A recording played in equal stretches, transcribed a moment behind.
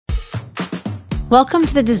Welcome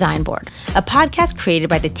to The Design Board, a podcast created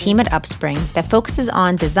by the team at Upspring that focuses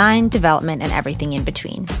on design, development, and everything in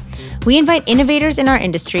between. We invite innovators in our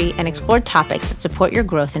industry and explore topics that support your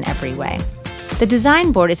growth in every way. The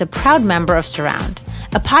Design Board is a proud member of Surround,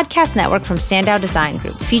 a podcast network from Sandow Design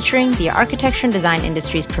Group featuring the architecture and design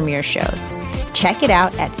industry's premier shows. Check it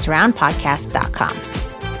out at surroundpodcast.com.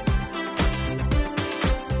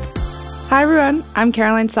 Hi, everyone. I'm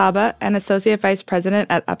Caroline Saba, an Associate Vice President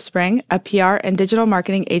at Upspring, a PR and digital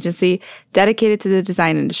marketing agency dedicated to the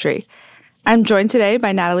design industry. I'm joined today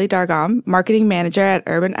by Natalie Dargam, Marketing Manager at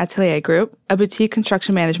Urban Atelier Group, a boutique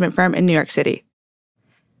construction management firm in New York City.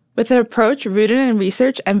 With an approach rooted in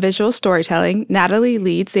research and visual storytelling, Natalie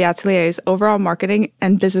leads the Atelier's overall marketing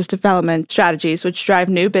and business development strategies, which drive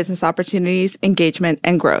new business opportunities, engagement,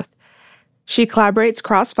 and growth. She collaborates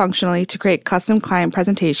cross-functionally to create custom client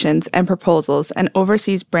presentations and proposals and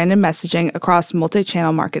oversees branded messaging across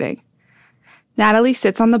multi-channel marketing. Natalie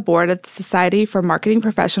sits on the board of the Society for Marketing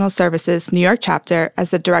Professional Services New York chapter as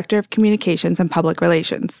the Director of Communications and Public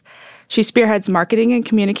Relations. She spearheads marketing and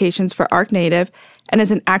communications for ArcNative and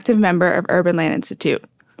is an active member of Urban Land Institute.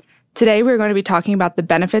 Today, we're going to be talking about the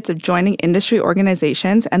benefits of joining industry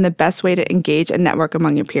organizations and the best way to engage and network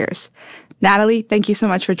among your peers. Natalie, thank you so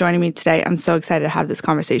much for joining me today. I'm so excited to have this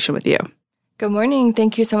conversation with you. Good morning.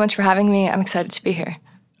 Thank you so much for having me. I'm excited to be here.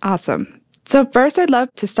 Awesome. So first, I'd love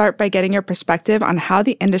to start by getting your perspective on how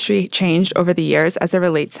the industry changed over the years as it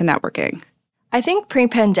relates to networking. I think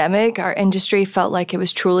pre-pandemic, our industry felt like it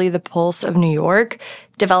was truly the pulse of New York.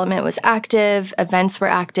 Development was active, events were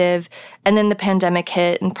active, and then the pandemic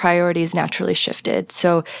hit and priorities naturally shifted.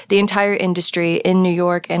 So the entire industry in New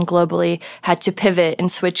York and globally had to pivot and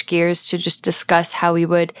switch gears to just discuss how we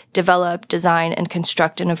would develop, design, and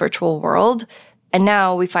construct in a virtual world. And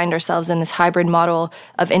now we find ourselves in this hybrid model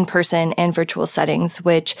of in-person and virtual settings,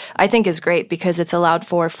 which I think is great because it's allowed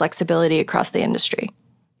for flexibility across the industry.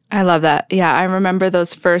 I love that. Yeah, I remember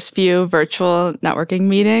those first few virtual networking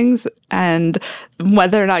meetings and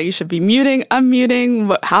whether or not you should be muting,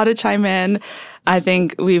 unmuting, how to chime in. I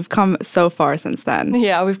think we've come so far since then.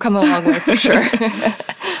 Yeah, we've come a long way for sure.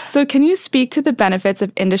 So can you speak to the benefits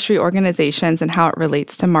of industry organizations and how it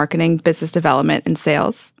relates to marketing, business development, and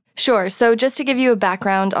sales? Sure. So just to give you a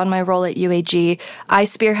background on my role at UAG, I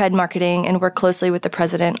spearhead marketing and work closely with the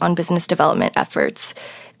president on business development efforts.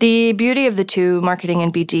 The beauty of the two, marketing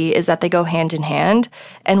and BD, is that they go hand in hand.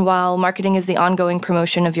 And while marketing is the ongoing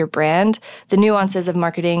promotion of your brand, the nuances of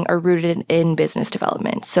marketing are rooted in business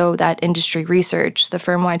development. So that industry research, the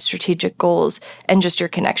firm-wide strategic goals, and just your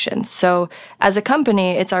connections. So as a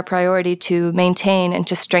company, it's our priority to maintain and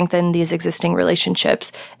to strengthen these existing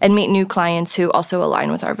relationships and meet new clients who also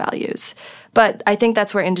align with our values. But I think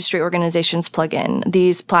that's where industry organizations plug in.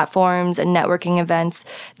 These platforms and networking events,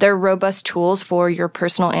 they're robust tools for your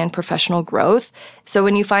personal and professional growth. So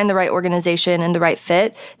when you find the right organization and the right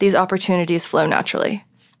fit, these opportunities flow naturally.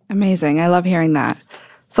 Amazing. I love hearing that.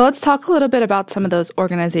 So let's talk a little bit about some of those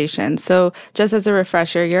organizations. So just as a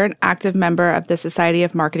refresher, you're an active member of the Society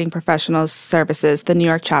of Marketing Professionals Services, the New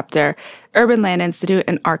York chapter, Urban Land Institute,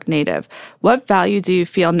 and ArcNative. What value do you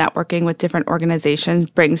feel networking with different organizations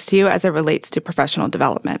brings to you as it relates to professional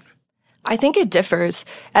development? I think it differs.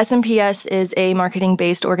 SMPS is a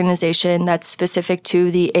marketing-based organization that's specific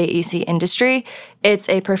to the AEC industry. It's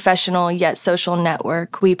a professional yet social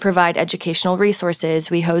network. We provide educational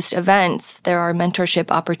resources. We host events. There are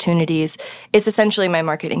mentorship opportunities. It's essentially my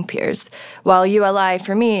marketing peers. While ULI,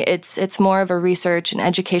 for me, it's more of a research and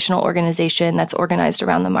educational organization that's organized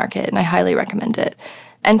around the market, and I highly recommend it.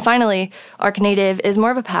 And finally, ArcNative is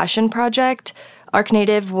more of a passion project.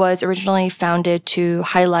 ArcNative was originally founded to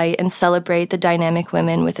highlight and celebrate the dynamic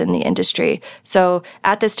women within the industry. So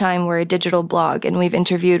at this time, we're a digital blog, and we've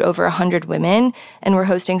interviewed over 100 women, and we're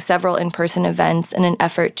hosting several in-person events in an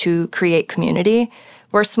effort to create community.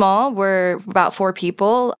 We're small. We're about 4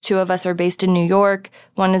 people. 2 of us are based in New York.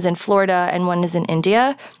 1 is in Florida, and 1 is in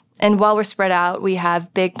India. And while we're spread out, we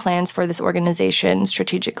have big plans for this organization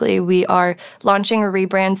strategically. We are launching a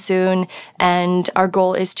rebrand soon, and our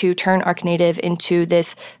goal is to turn ArcNative into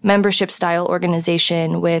this membership-style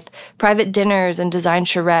organization with private dinners and design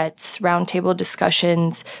charrettes, roundtable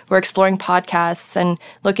discussions. We're exploring podcasts and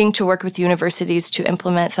looking to work with universities to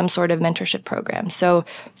implement some sort of mentorship program. So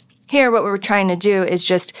here, what we're trying to do is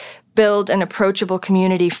just build an approachable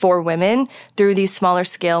community for women through these smaller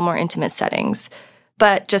scale, more intimate settings.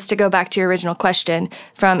 But just to go back to your original question,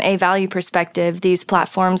 from a value perspective, these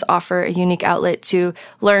platforms offer a unique outlet to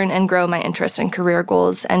learn and grow my interests and career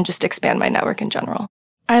goals and just expand my network in general.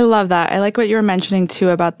 I love that. I like what you were mentioning too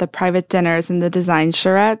about the private dinners and the design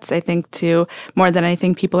charrettes. I think too, more than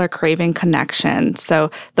anything, people are craving connection. So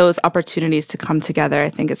those opportunities to come together, I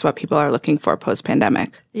think is what people are looking for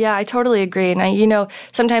post-pandemic. Yeah, I totally agree. And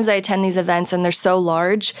sometimes I attend these events and they're so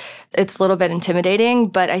large, it's a little bit intimidating.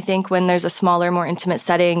 But I think when there's a smaller, more intimate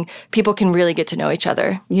setting, people can really get to know each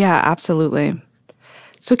other. Yeah, absolutely.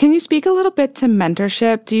 So can you speak a little bit to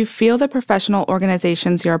mentorship? Do you feel the professional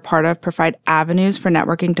organizations you're a part of provide avenues for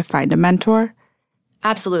networking to find a mentor?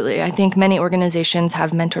 Absolutely. I think many organizations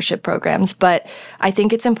have mentorship programs, but I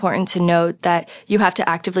think it's important to note that you have to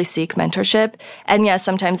actively seek mentorship. And yes,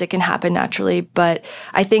 sometimes it can happen naturally, but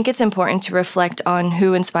I think it's important to reflect on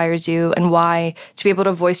who inspires you and why, to be able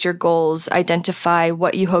to voice your goals, identify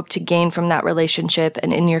what you hope to gain from that relationship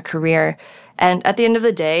and in your career. And at the end of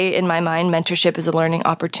the day, in my mind, mentorship is a learning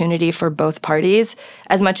opportunity for both parties.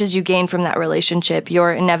 As much as you gain from that relationship,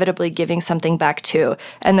 you're inevitably giving something back too.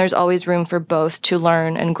 And there's always room for both to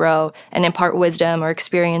learn and grow and impart wisdom or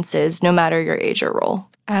experiences, no matter your age or role.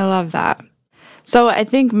 I love that. So I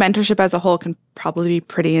think mentorship as a whole can probably be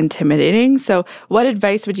pretty intimidating. So what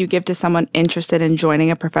advice would you give to someone interested in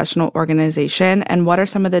joining a professional organization? And what are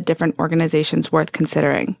some of the different organizations worth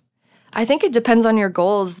considering? I think it depends on your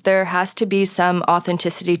goals. There has to be some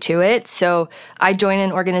authenticity to it. So I join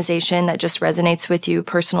an organization that just resonates with you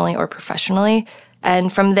personally or professionally.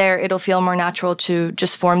 And from there, it'll feel more natural to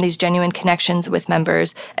just form these genuine connections with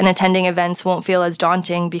members. And attending events won't feel as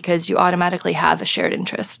daunting because you automatically have a shared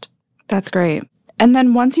interest. That's great. And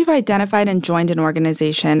then once you've identified and joined an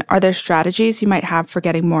organization, are there strategies you might have for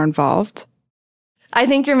getting more involved? I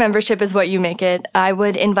think your membership is what you make it. I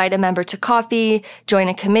would invite a member to coffee, join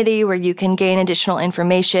a committee where you can gain additional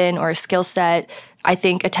information or a skill set. I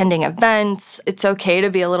think attending events, it's okay to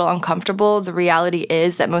be a little uncomfortable. The reality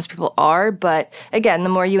is that most people are. But again, the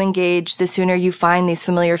more you engage, the sooner you find these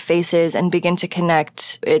familiar faces and begin to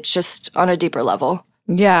connect. It's just on a deeper level.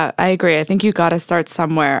 Yeah, I agree. I think you got to start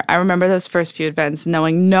somewhere. I remember those first few events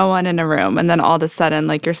knowing no one in a room. And then all of a sudden,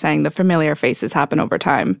 like you're saying, the familiar faces happen over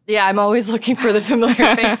time. Yeah, I'm always looking for the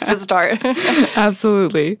familiar face to start.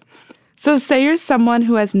 Absolutely. So say you're someone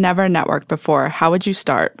who has never networked before. How would you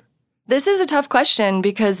start? This is a tough question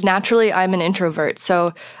because naturally I'm an introvert,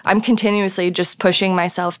 so I'm continuously just pushing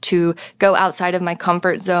myself to go outside of my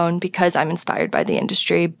comfort zone because I'm inspired by the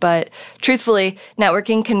industry. But truthfully,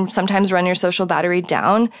 networking can sometimes run your social battery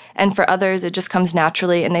down, and for others, it just comes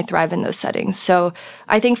naturally and they thrive in those settings. So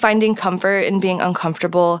I think finding comfort in being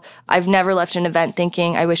uncomfortable. I've never left an event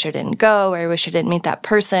thinking, I wish I didn't go, or I wish I didn't meet that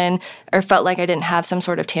person, or felt like I didn't have some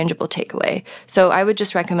sort of tangible takeaway. So I would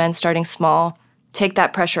just recommend starting small. Take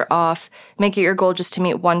that pressure off, make it your goal just to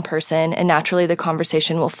meet one person, and naturally the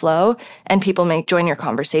conversation will flow and people may join your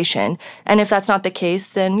conversation. And if that's not the case,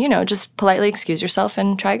 then, just politely excuse yourself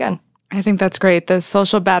and try again. I think that's great. The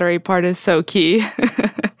social battery part is so key.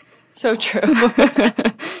 So true.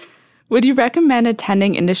 Would you recommend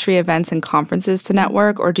attending industry events and conferences to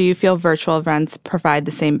network, or do you feel virtual events provide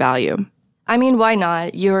the same value? I mean, why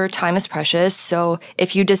not? Your time is precious, so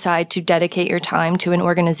if you decide to dedicate your time to an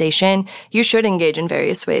organization, you should engage in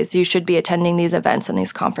various ways. You should be attending these events and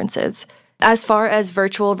these conferences. As far as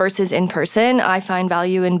virtual versus in-person, I find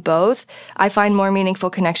value in both. I find more meaningful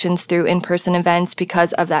connections through in-person events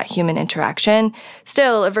because of that human interaction.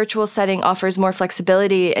 Still, a virtual setting offers more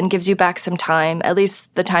flexibility and gives you back some time, at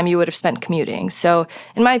least the time you would have spent commuting. So,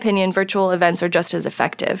 in my opinion, virtual events are just as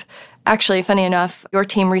effective. Actually, funny enough, your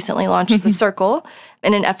team recently launched The Circle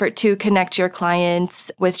in an effort to connect your clients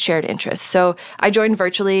with shared interests. So I joined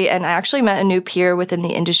virtually, and I actually met a new peer within the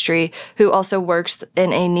industry who also works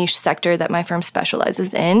in a niche sector that my firm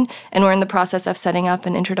specializes in. And we're in the process of setting up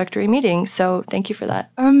an introductory meeting. So thank you for that.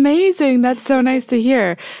 Amazing. That's so nice to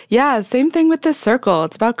hear. Yeah, same thing with The Circle.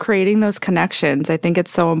 It's about creating those connections. I think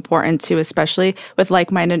it's so important too, especially with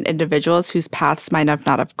like-minded individuals whose paths might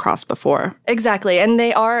not have crossed before. Exactly. And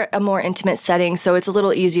they are a more intimate setting, so it's a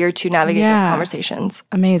little easier to navigate those conversations.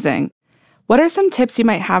 Amazing. What are some tips you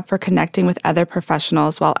might have for connecting with other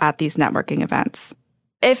professionals while at these networking events?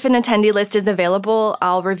 If an attendee list is available,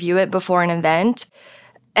 I'll review it before an event.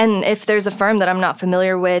 And if there's a firm that I'm not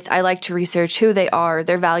familiar with, I like to research who they are,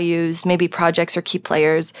 their values, maybe projects or key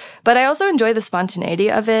players. But I also enjoy the spontaneity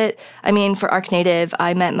of it. I mean, for ArcNative,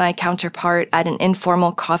 I met my counterpart at an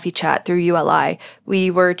informal coffee chat through ULI. We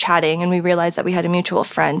were chatting and we realized that we had a mutual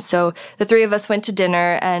friend. So the three of us went to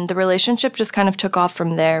dinner and the relationship just kind of took off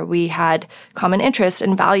from there. We had common interests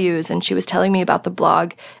and values, and she was telling me about the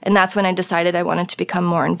blog. And that's when I decided I wanted to become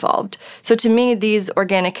more involved. So to me, these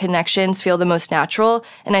organic connections feel the most natural.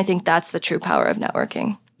 And I think that's the true power of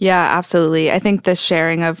networking. Yeah, absolutely. I think the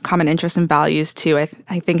sharing of common interests and values too, I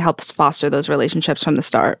think helps foster those relationships from the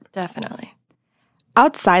start. Definitely.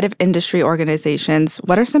 Outside of industry organizations,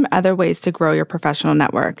 what are some other ways to grow your professional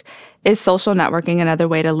network? Is social networking another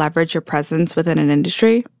way to leverage your presence within an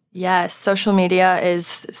industry? Yes, social media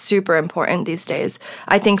is super important these days.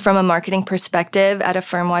 I think from a marketing perspective at a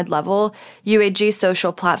firm-wide level, UAG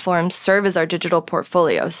social platforms serve as our digital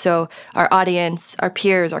portfolio. So our audience, our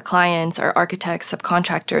peers, our clients, our architects,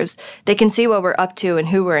 subcontractors, they can see what we're up to and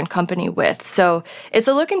who we're in company with. So it's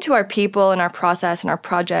a look into our people and our process and our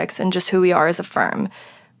projects and just who we are as a firm.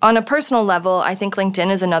 On a personal level, I think LinkedIn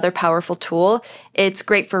is another powerful tool. It's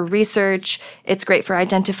great for research. It's great for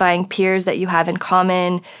identifying peers that you have in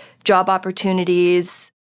common, job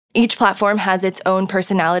opportunities. Each platform has its own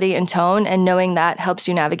personality and tone, and knowing that helps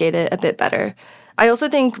you navigate it a bit better. I also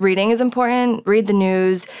think reading is important. Read the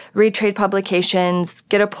news, read trade publications,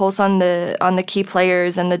 get a pulse on the key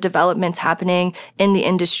players and the developments happening in the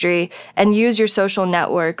industry, and use your social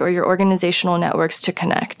network or your organizational networks to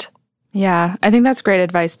connect. Yeah, I think that's great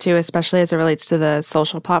advice too, especially as it relates to the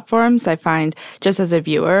social platforms. I find just as a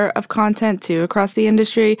viewer of content too across the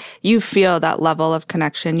industry, you feel that level of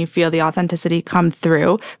connection. You feel the authenticity come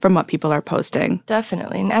through from what people are posting.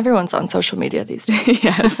 Definitely. And everyone's on social media these days.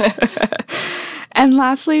 Yes. And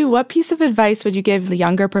lastly, what piece of advice would you give the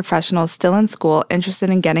younger professionals still in school interested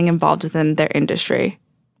in getting involved within their industry?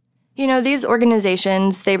 You know, these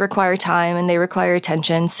organizations, they require time and they require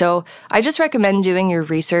attention. So I just recommend doing your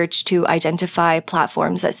research to identify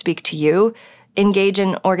platforms that speak to you, engage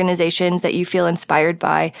in organizations that you feel inspired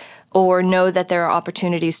by, or know that there are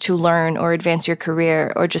opportunities to learn or advance your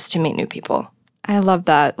career or just to meet new people. I love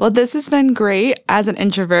that. Well, this has been great. As an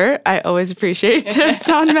introvert, I always appreciate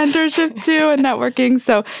sound mentorship too and networking.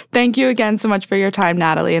 So thank you again so much for your time,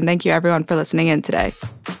 Natalie. And thank you everyone for listening in today.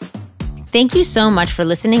 Thank you so much for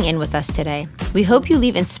listening in with us today. We hope you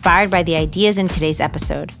leave inspired by the ideas in today's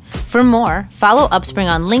episode. For more, follow Upspring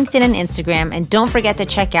on LinkedIn and Instagram, and don't forget to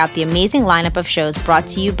check out the amazing lineup of shows brought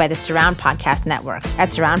to you by the Surround Podcast Network at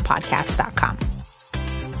surroundpodcast.com.